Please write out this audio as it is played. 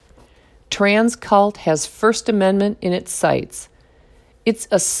trans cult has First Amendment in its sights. It's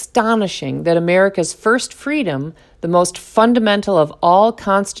astonishing that America's first freedom, the most fundamental of all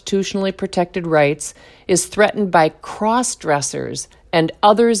constitutionally protected rights, is threatened by cross-dressers and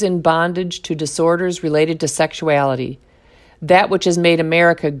others in bondage to disorders related to sexuality. That which has made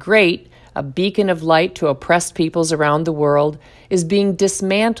America great, a beacon of light to oppressed peoples around the world, is being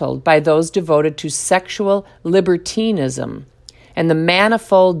dismantled by those devoted to sexual libertinism. And the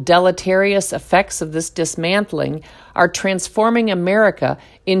manifold deleterious effects of this dismantling are transforming America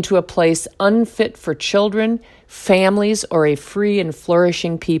into a place unfit for children, families, or a free and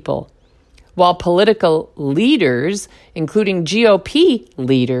flourishing people. While political leaders, including GOP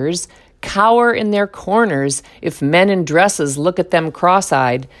leaders, cower in their corners if men in dresses look at them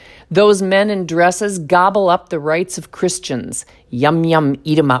cross-eyed, those men in dresses gobble up the rights of Christians. Yum, yum,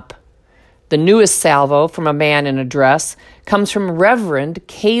 eat 'em up. The newest salvo from a man in a dress comes from Reverend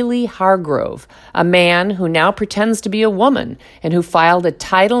Kaylee Hargrove, a man who now pretends to be a woman and who filed a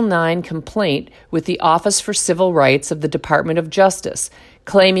Title IX complaint with the Office for Civil Rights of the Department of Justice,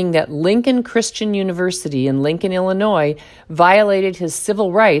 claiming that Lincoln Christian University in Lincoln, Illinois, violated his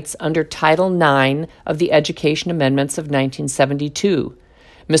civil rights under Title IX of the Education Amendments of 1972.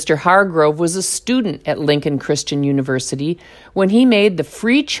 Mr. Hargrove was a student at Lincoln Christian University when he made the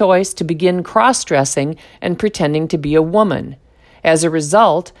free choice to begin cross-dressing and pretending to be a woman. As a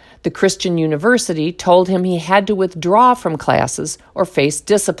result, the Christian University told him he had to withdraw from classes or face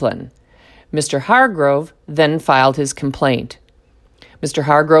discipline. Mr. Hargrove then filed his complaint. Mr.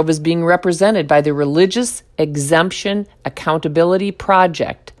 Hargrove is being represented by the Religious Exemption Accountability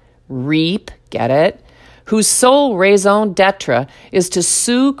Project, REAP, get it? Whose sole raison d'etre is to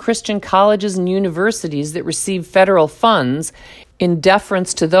sue Christian colleges and universities that receive federal funds in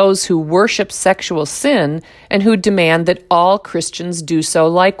deference to those who worship sexual sin and who demand that all Christians do so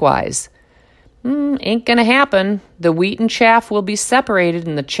likewise. Ain't gonna happen. The wheat and chaff will be separated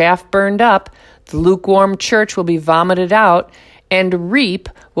and the chaff burned up. The lukewarm church will be vomited out, and REAP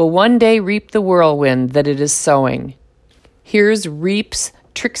will one day reap the whirlwind that it is sowing. Here's REAP's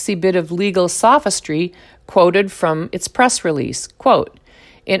tricksy bit of legal sophistry quoted from its press release. Quote,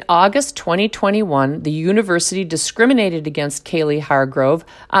 in August 2021, the university discriminated against Kaylee Hargrove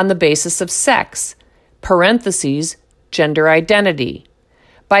on the basis of sex, parentheses, gender identity,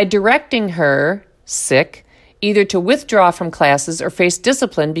 by directing her, sick, either to withdraw from classes or face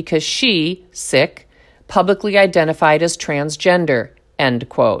discipline because she, sick, publicly identified as transgender, end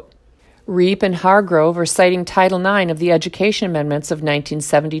quote. REAP and Hargrove are citing Title IX of the Education Amendments of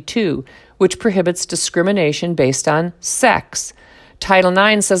 1972, which prohibits discrimination based on sex. Title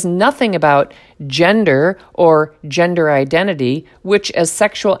IX says nothing about gender or gender identity, which, as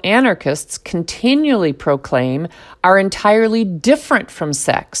sexual anarchists continually proclaim, are entirely different from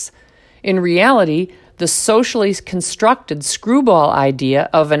sex. In reality, the socially constructed screwball idea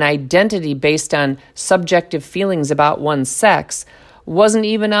of an identity based on subjective feelings about one's sex wasn't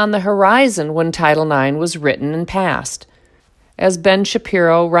even on the horizon when Title IX was written and passed. As Ben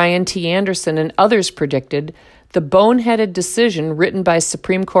Shapiro, Ryan T. Anderson, and others predicted, the boneheaded decision written by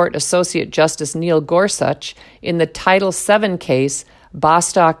Supreme Court Associate Justice Neil Gorsuch in the Title VII case,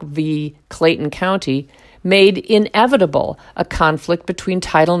 Bostock v. Clayton County, made inevitable a conflict between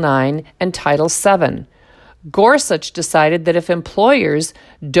Title IX and Title VII. Gorsuch decided that if employers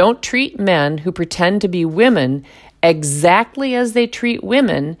don't treat men who pretend to be women exactly as they treat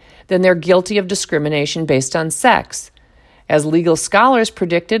women, then they're guilty of discrimination based on sex. As legal scholars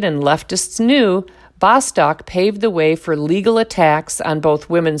predicted and leftists knew, Bostock paved the way for legal attacks on both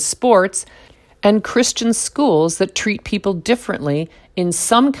women's sports and Christian schools that treat people differently in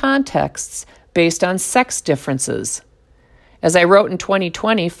some contexts based on sex differences. As I wrote in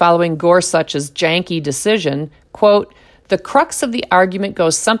 2020 following Gorsuch's janky decision, quote, the crux of the argument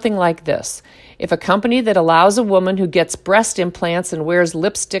goes something like this. If a company that allows a woman who gets breast implants and wears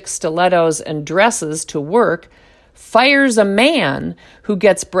lipstick, stilettos, and dresses to work fires a man who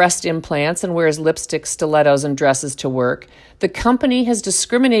gets breast implants and wears lipstick, stilettos, and dresses to work, the company has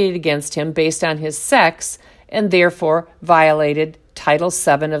discriminated against him based on his sex and therefore violated Title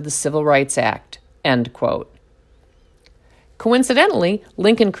VII of the Civil Rights Act, end quote. Coincidentally,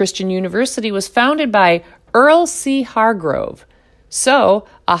 Lincoln Christian University was founded by Earl C. Hargrove. So,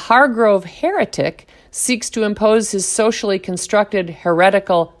 a Hargrove heretic seeks to impose his socially constructed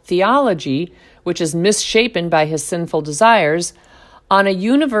heretical theology, which is misshapen by his sinful desires, on a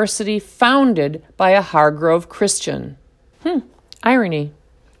university founded by a Hargrove Christian. Irony.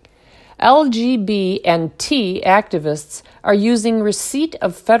 LGBT and T activists are using receipt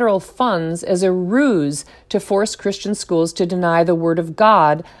of federal funds as a ruse to force Christian schools to deny the Word of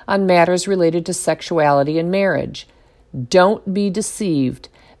God on matters related to sexuality and marriage. Don't be deceived.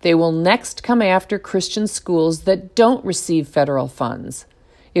 They will next come after Christian schools that don't receive federal funds.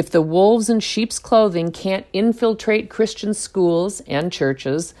 If the wolves in sheep's clothing can't infiltrate Christian schools and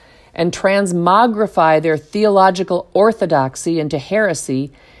churches and transmogrify their theological orthodoxy into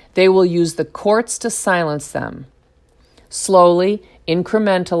heresy, they will use the courts to silence them. Slowly,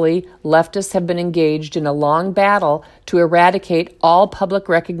 incrementally, leftists have been engaged in a long battle to eradicate all public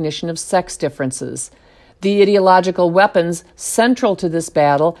recognition of sex differences. The ideological weapons central to this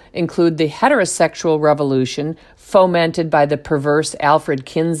battle include the heterosexual revolution, fomented by the perverse Alfred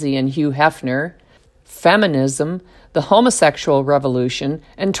Kinsey and Hugh Hefner, feminism, the homosexual revolution,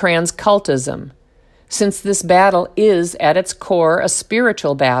 and transcultism. Since this battle is, at its core, a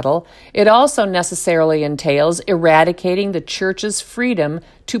spiritual battle, it also necessarily entails eradicating the church's freedom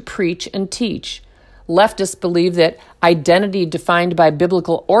to preach and teach. Leftists believe that identity defined by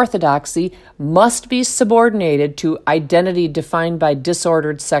biblical orthodoxy must be subordinated to identity defined by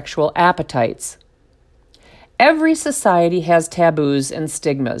disordered sexual appetites. Every society has taboos and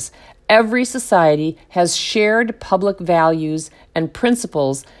stigmas. Every society has shared public values and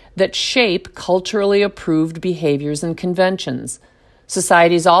principles that shape culturally approved behaviors and conventions.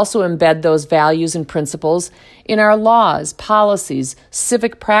 Societies also embed those values and principles in our laws, policies,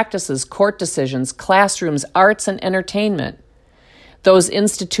 civic practices, court decisions, classrooms, arts, and entertainment. Those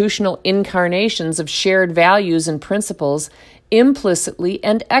institutional incarnations of shared values and principles implicitly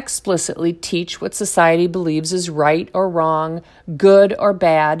and explicitly teach what society believes is right or wrong, good or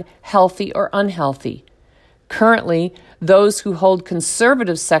bad, healthy or unhealthy. Currently, those who hold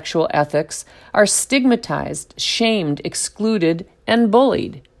conservative sexual ethics are stigmatized, shamed, excluded, and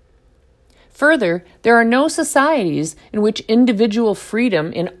bullied. Further, there are no societies in which individual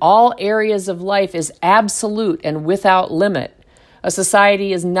freedom in all areas of life is absolute and without limit. A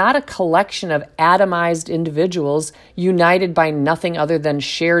society is not a collection of atomized individuals united by nothing other than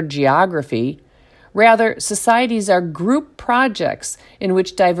shared geography. Rather, societies are group projects in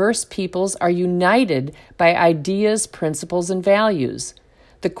which diverse peoples are united by ideas, principles, and values.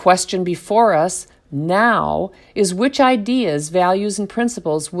 The question before us now is which ideas, values, and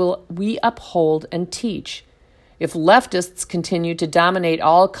principles will we uphold and teach? If leftists continue to dominate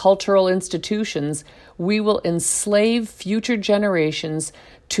all cultural institutions, we will enslave future generations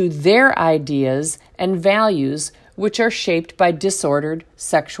to their ideas and values, which are shaped by disordered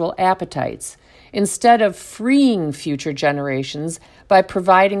sexual appetites, instead of freeing future generations by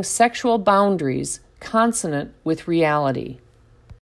providing sexual boundaries consonant with reality.